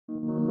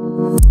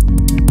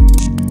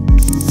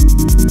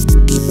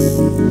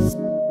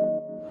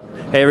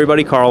Hey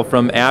everybody, Carl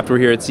from Abt. We're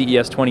here at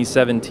CES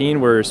 2017.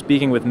 We're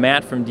speaking with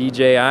Matt from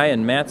DJI,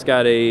 and Matt's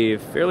got a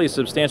fairly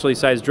substantially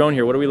sized drone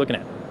here. What are we looking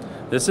at?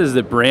 This is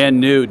the brand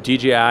new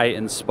DJI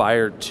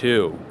Inspire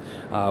 2.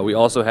 We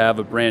also have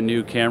a brand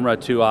new camera,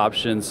 two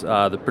options.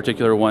 The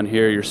particular one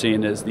here you're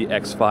seeing is the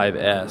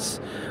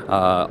X5S.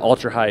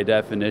 Ultra high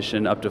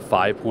definition up to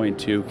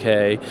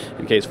 5.2K,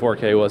 in case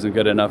 4K wasn't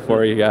good enough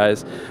for you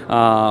guys.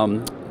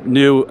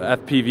 New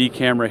FPV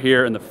camera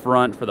here in the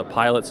front for the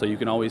pilot, so you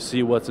can always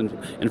see what's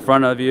in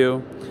front of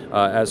you,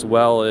 as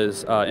well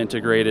as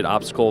integrated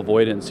obstacle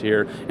avoidance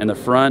here in the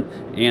front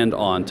and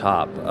on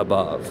top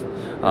above.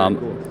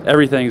 Cool.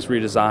 Everything's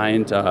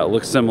redesigned.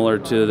 Looks similar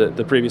to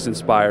the previous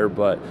Inspire,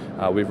 but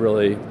we've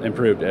really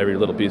improved every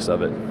little piece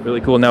of it.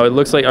 Really cool. Now it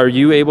looks like, are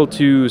you able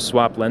to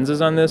swap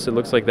lenses on this? It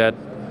looks like that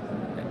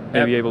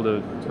may be able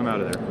to come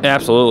out of there.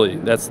 Absolutely.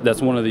 That's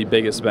one of the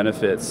biggest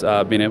benefits,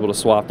 being able to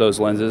swap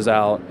those lenses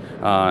out,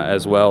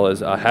 as well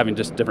as having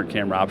just different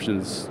camera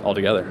options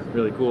altogether.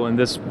 Really cool. And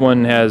this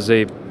one has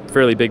a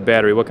fairly big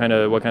battery. What kind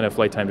of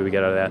flight time do we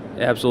get out of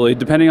that? Absolutely.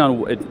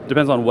 It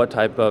depends on what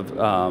type of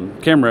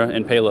camera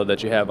and payload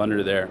that you have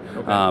under there.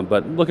 Okay.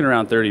 But looking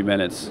around 30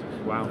 minutes.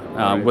 Wow.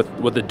 Right.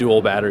 With the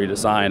dual battery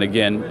design.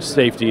 Again,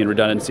 safety and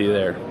redundancy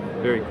there.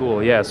 Very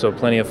cool. Yeah, so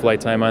plenty of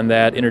flight time on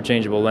that,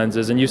 interchangeable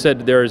lenses. And you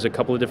said there's a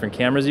couple of different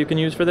cameras you can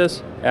use for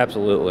this?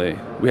 Absolutely.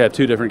 We have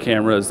two different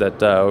cameras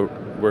that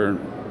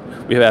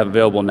we have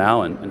available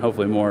now, and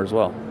hopefully more as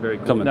well. Very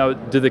cool. Now,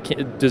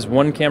 does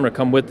one camera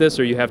come with this,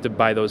 or you have to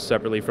buy those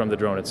separately from the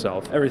drone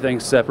itself?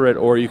 Everything's separate,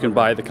 or you can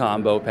buy the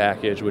combo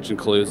package, which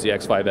includes the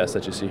X5S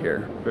that you see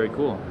here. Very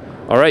cool.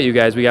 All right, you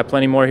guys, we got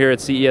plenty more here at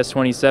CES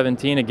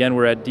 2017. Again,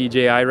 we're at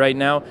DJI right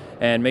now,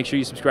 and make sure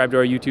you subscribe to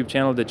our YouTube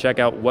channel to check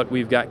out what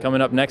we've got coming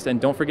up next,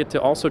 and don't forget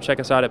to also check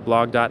us out at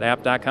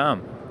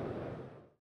blog.abt.com.